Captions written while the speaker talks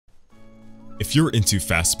If you're into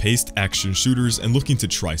fast-paced action shooters and looking to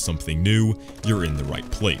try something new, you're in the right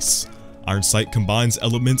place. Ironsight combines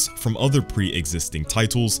elements from other pre-existing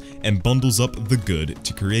titles and bundles up the good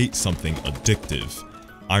to create something addictive.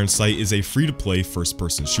 Ironsight is a free-to-play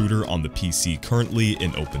first-person shooter on the PC currently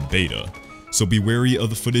in open beta, so be wary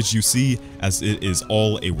of the footage you see as it is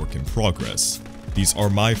all a work in progress. These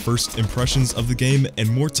are my first impressions of the game, and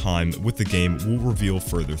more time with the game will reveal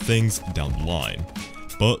further things down the line.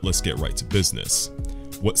 But let's get right to business.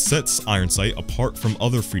 What sets Ironsight apart from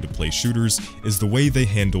other free-to-play shooters is the way they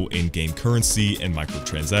handle in-game currency and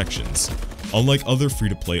microtransactions. Unlike other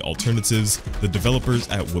free-to-play alternatives, the developers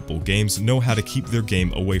at Whipple Games know how to keep their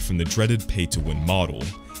game away from the dreaded pay-to-win model.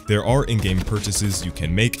 There are in-game purchases you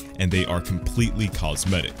can make, and they are completely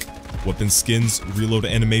cosmetic. Weapon skins, reload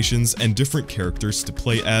animations, and different characters to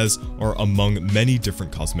play as are among many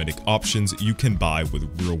different cosmetic options you can buy with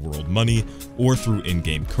real-world money or through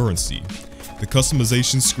in-game currency. The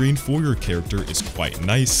customization screen for your character is quite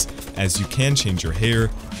nice, as you can change your hair,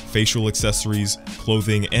 facial accessories,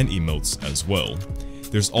 clothing, and emotes as well.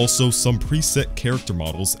 There's also some preset character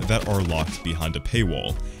models that are locked behind a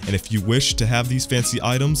paywall, and if you wish to have these fancy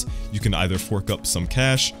items, you can either fork up some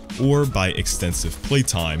cash or, by extensive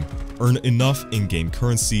playtime, earn enough in-game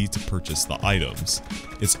currency to purchase the items.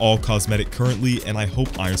 It's all cosmetic currently, and I hope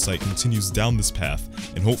Ironsight continues down this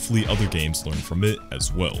path, and hopefully other games learn from it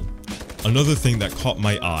as well. Another thing that caught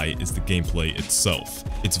my eye is the gameplay itself.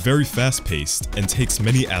 It's very fast-paced and takes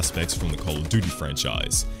many aspects from the Call of Duty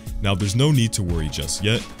franchise. Now, there's no need to worry just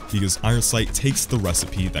yet, because Ironsight takes the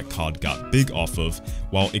recipe that COD got big off of,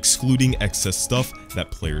 while excluding excess stuff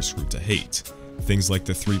that players grew to hate. Things like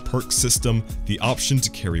the 3 perk system, the option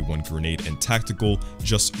to carry 1 grenade and tactical,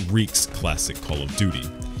 just reeks classic Call of Duty.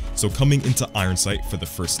 So coming into Ironsight for the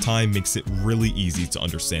first time makes it really easy to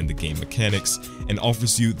understand the game mechanics, and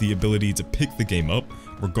offers you the ability to pick the game up,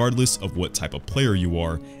 regardless of what type of player you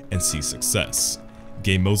are, and see success.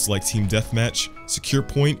 Game modes like Team Deathmatch, Secure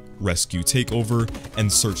Point, Rescue Takeover,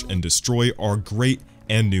 and Search and Destroy are great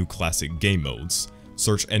and new classic game modes.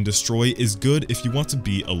 Search and Destroy is good if you want to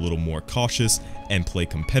be a little more cautious and play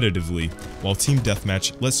competitively, while Team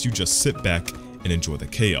Deathmatch lets you just sit back and enjoy the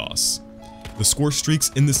chaos. The score streaks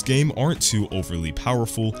in this game aren't too overly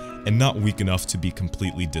powerful and not weak enough to be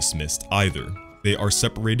completely dismissed either. They are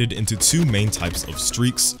separated into 2 main types of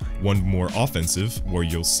streaks, one more offensive, where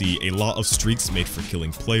you'll see a lot of streaks made for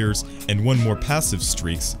killing players, and one more passive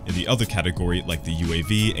streaks in the other category like the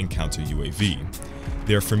UAV and counter UAV.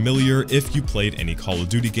 They are familiar if you played any Call of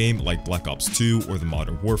Duty game like Black Ops 2 or the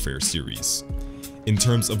Modern Warfare series. In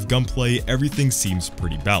terms of gunplay, everything seems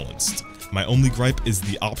pretty balanced. My only gripe is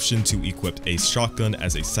the option to equip a shotgun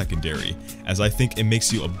as a secondary, as I think it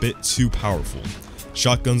makes you a bit too powerful.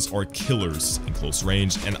 Shotguns are killers in close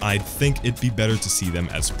range, and I'd think it'd be better to see them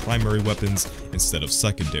as primary weapons instead of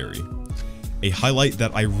secondary. A highlight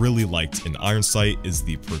that I really liked in Ironsight is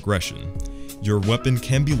the progression. Your weapon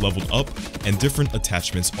can be leveled up, and different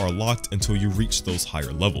attachments are locked until you reach those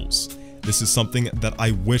higher levels. This is something that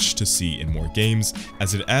I wish to see in more games,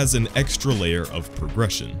 as it adds an extra layer of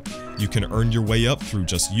progression. You can earn your way up through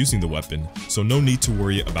just using the weapon, so no need to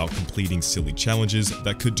worry about completing silly challenges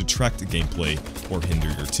that could detract the gameplay or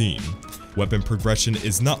hinder your team. Weapon progression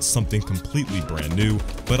is not something completely brand new,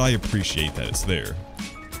 but I appreciate that it's there.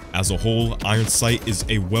 As a whole, Ironsight is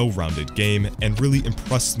a well-rounded game and really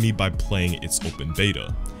impressed me by playing its open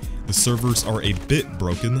beta. The servers are a bit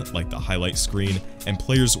broken, like the highlight screen, and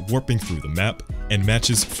players warping through the map, and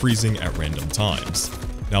matches freezing at random times.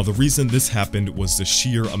 Now, the reason this happened was the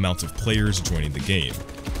sheer amount of players joining the game.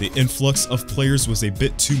 The influx of players was a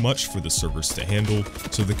bit too much for the servers to handle,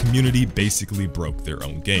 so the community basically broke their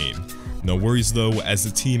own game. No worries though, as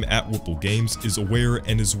the team at Whipple Games is aware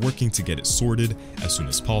and is working to get it sorted as soon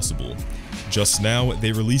as possible. Just now,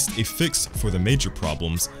 they released a fix for the major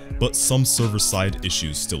problems, but some server-side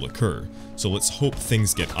issues still occur, so let's hope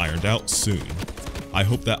things get ironed out soon. I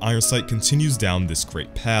hope that Ironsight continues down this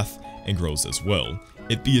great path and grows as well.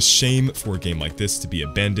 It'd be a shame for a game like this to be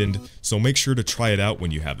abandoned, so make sure to try it out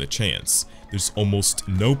when you have the chance. There's almost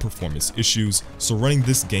no performance issues, so running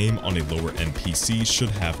this game on a lower end PC should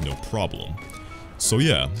have no problem. So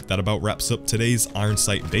yeah, that about wraps up today's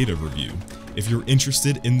Ironsight beta review. If you're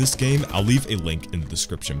interested in this game, I'll leave a link in the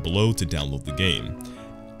description below to download the game.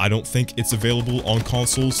 I don't think it's available on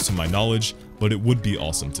consoles to my knowledge, but it would be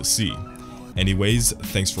awesome to see. Anyways,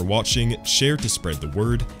 thanks for watching, share to spread the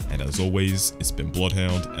word, and as always, it's been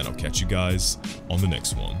BloodHound, and I'll catch you guys on the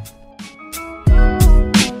next one.